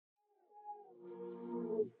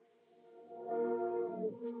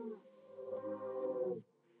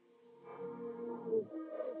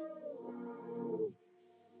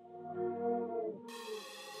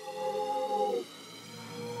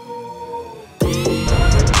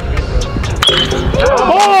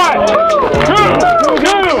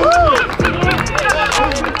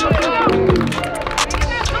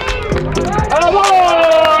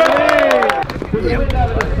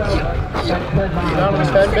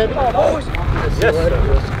10, baby? Yes, sir.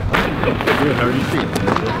 Good, how are you feeling?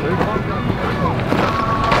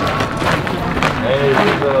 Hey,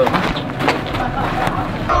 what's up?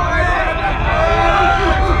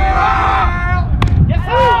 Yes,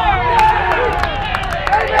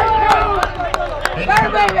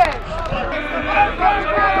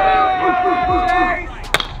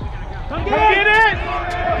 come get it!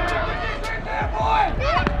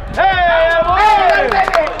 Hey, boy!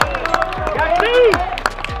 Got me!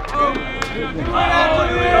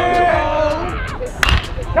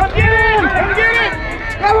 Come get him! Come get it!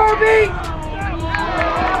 Come on, B!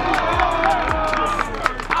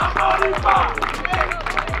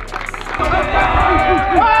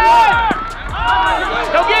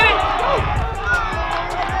 Go get it!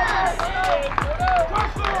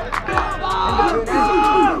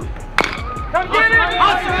 Come get it!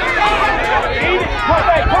 Eat it! Come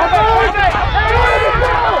back! Come back!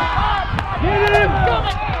 Get him!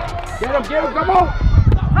 Get him! Get him! Come on!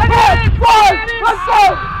 Run! Let's go!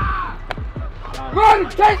 Run!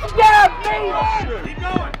 Chase him down, please! Keep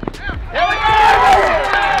going! There we go!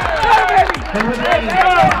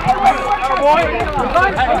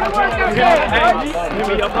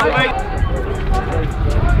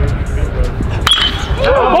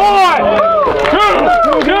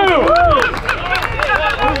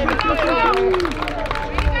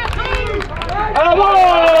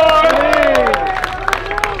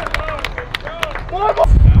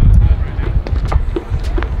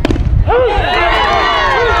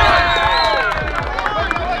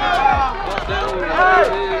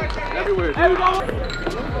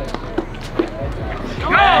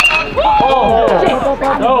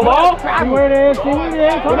 No, ball. Where it is. Come on.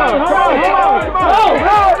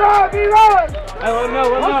 Be rolling. Hey, let him know.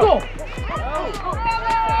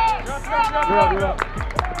 You're up.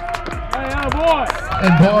 Hey, boy.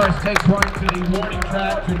 And Boris takes one to the warning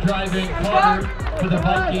track for driving Carter for the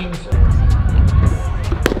Vikings.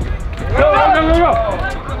 Go.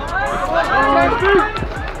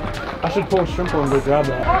 I should pull a shrimp and go grab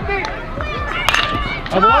that.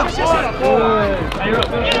 Hey, you're up.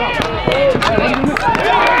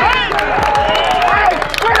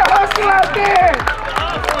 Way to hustle out there!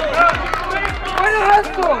 Way to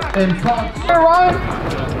hustle! And Fox. Hey, Ryan!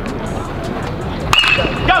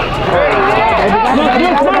 Go!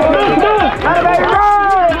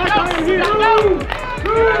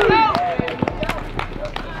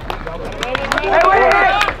 Hey, wait!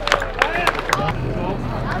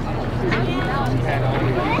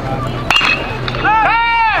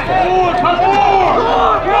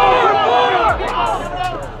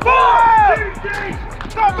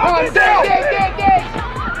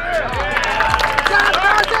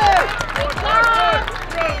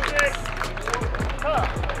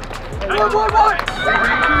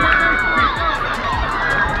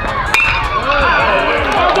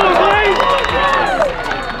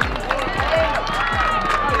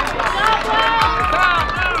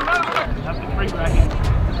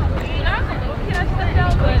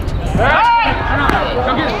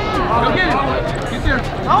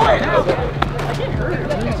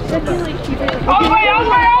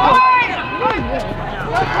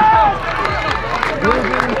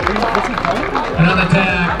 Another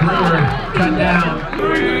tag, Brewer, cut down.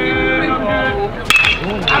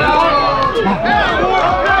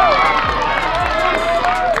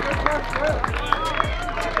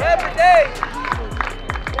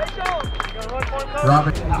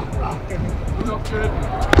 Robert.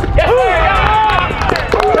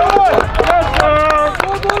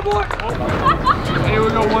 Here we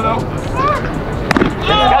go, 1-0.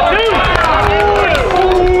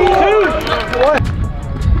 Boy!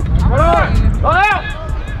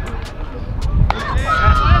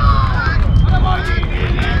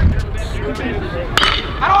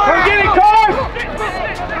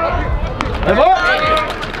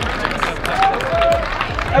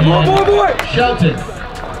 Shelton.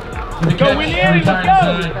 For the catch, return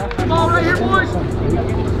side. Come on, right here, boys!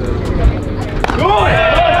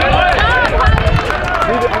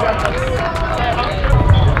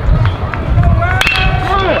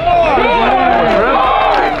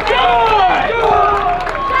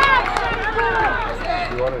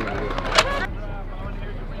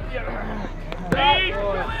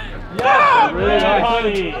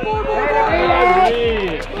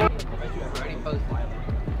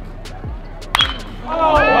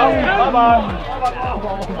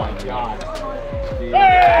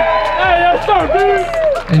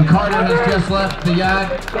 And Carter has just left the yard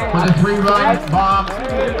with a 3-run bomb.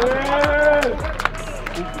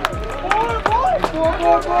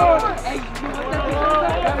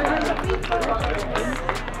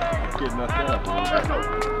 messed up.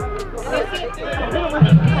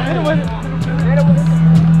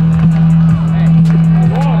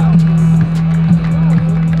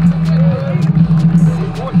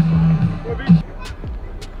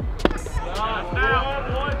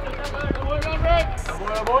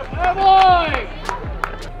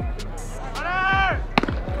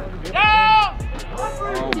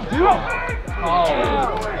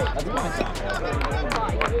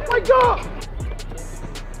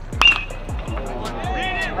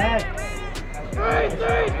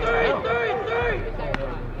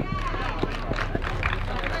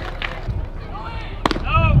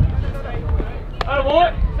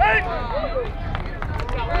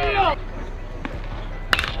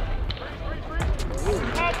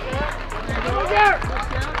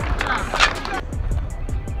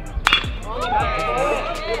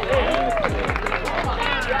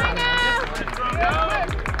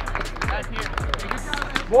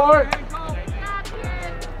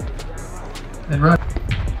 And run.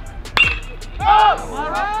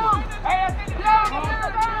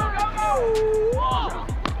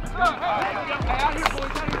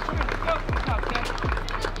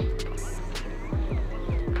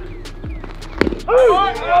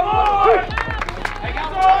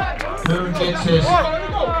 Boone gets his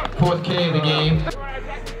 4th K of the game.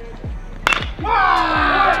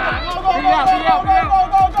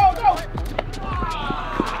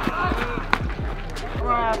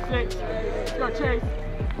 Go Chase.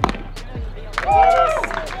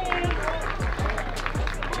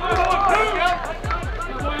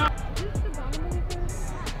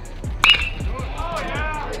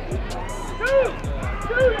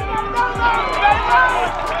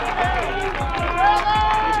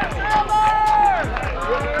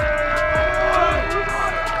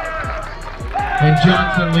 And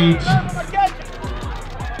Johnson leads.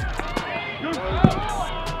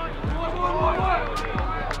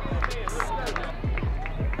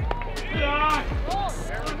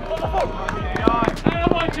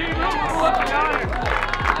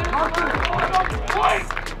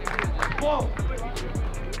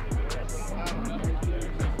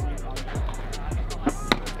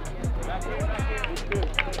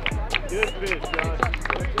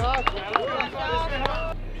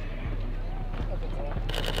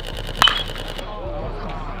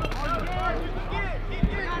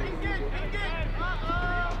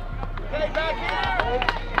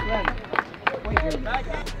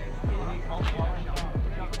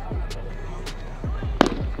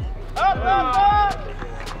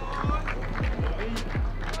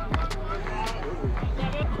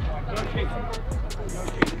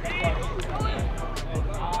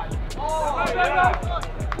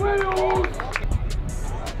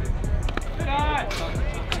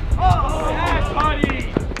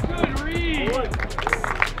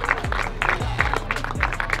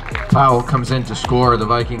 Powell comes in to score the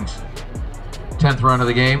Vikings' 10th run of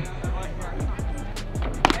the game.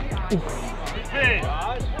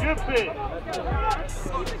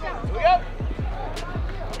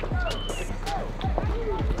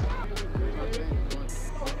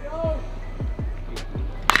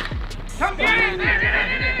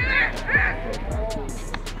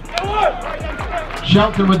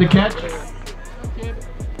 Shelton with the catch.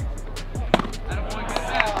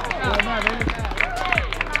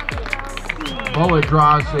 Bowler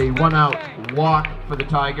draws a 1-out walk for the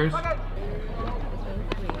Tigers.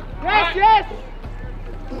 Yes, yes!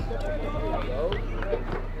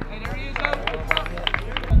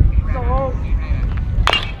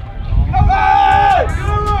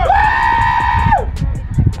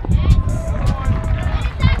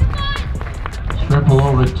 Triple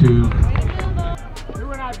over to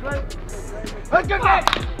Let's go, Jack!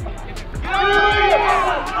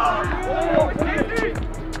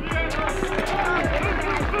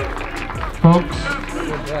 Folks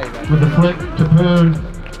with the flip to Boone.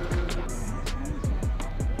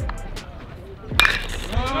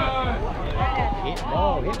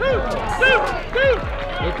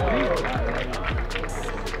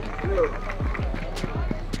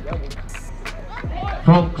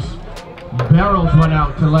 Folks barrels one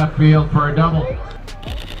out to left field for a double.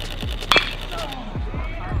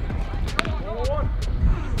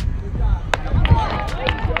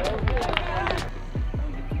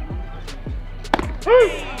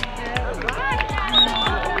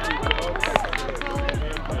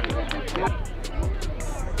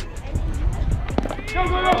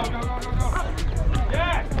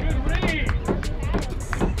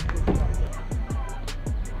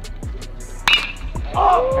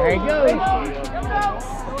 There he goes.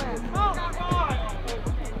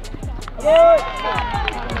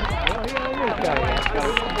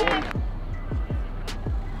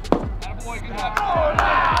 Right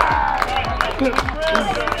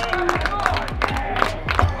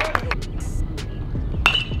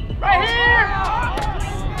here!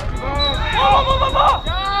 Go!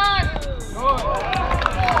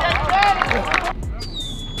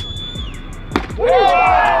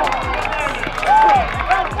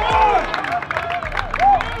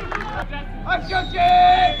 Let's go,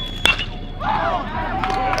 Jake!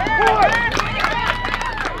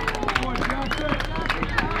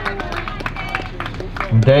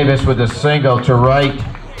 Davis with a single to right.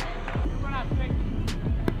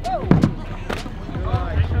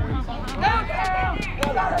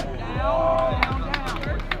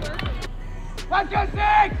 Let's go,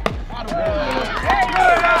 Six!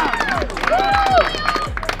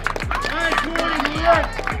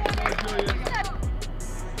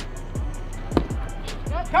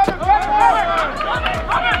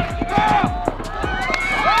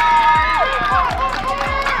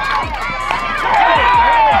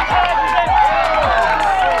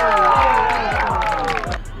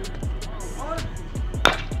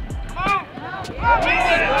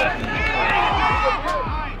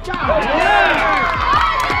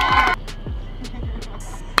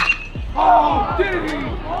 Oh, did he?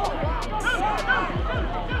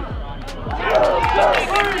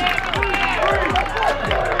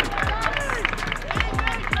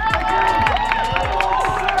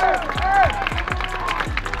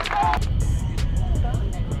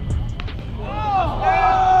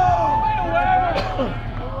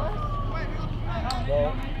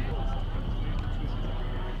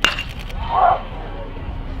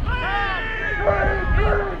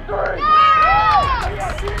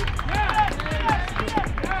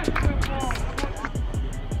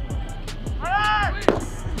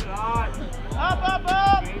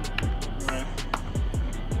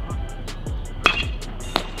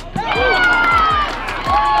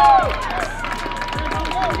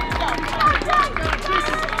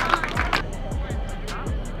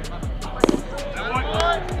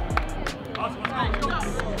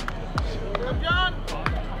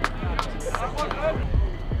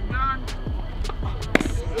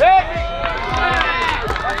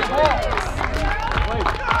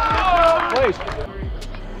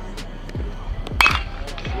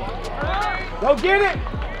 Go get it!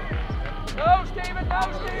 Go, Steven! Go,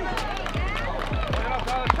 Steven!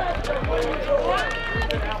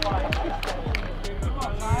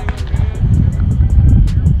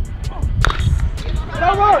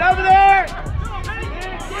 Over there!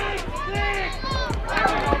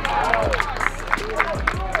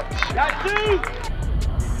 Got two!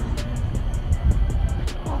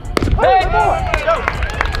 Hey, go!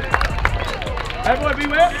 Everyone be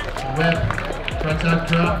whipped! Whip. Front side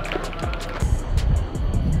drop.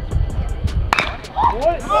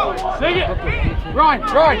 Sing it! Run!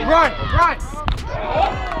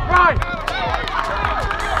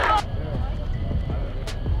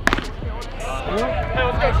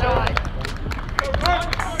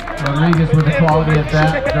 Rodriguez with the quality of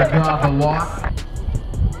that. Their draw the walk.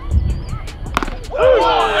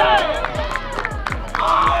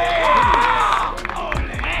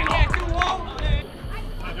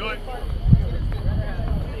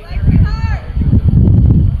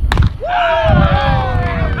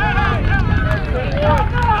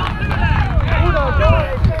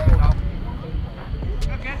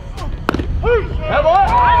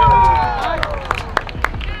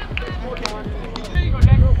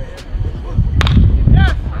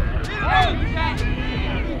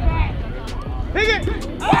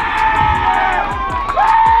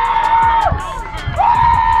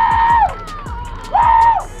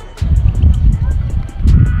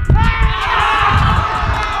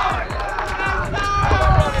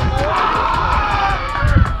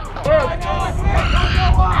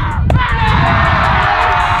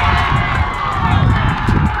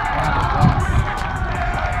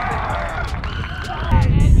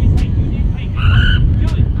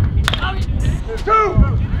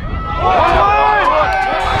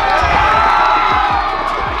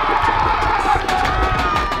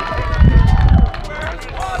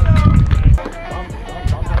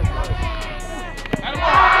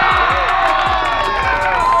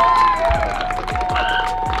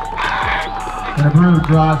 And the Brew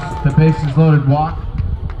draws the bases loaded walk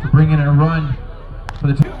to bring in a run for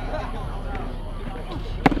the team.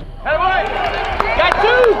 Got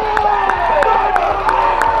two!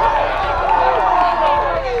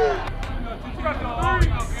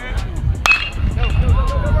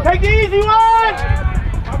 Take the easy one!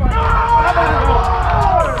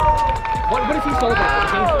 What if he sold it?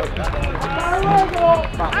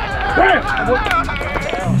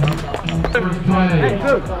 First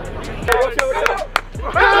play.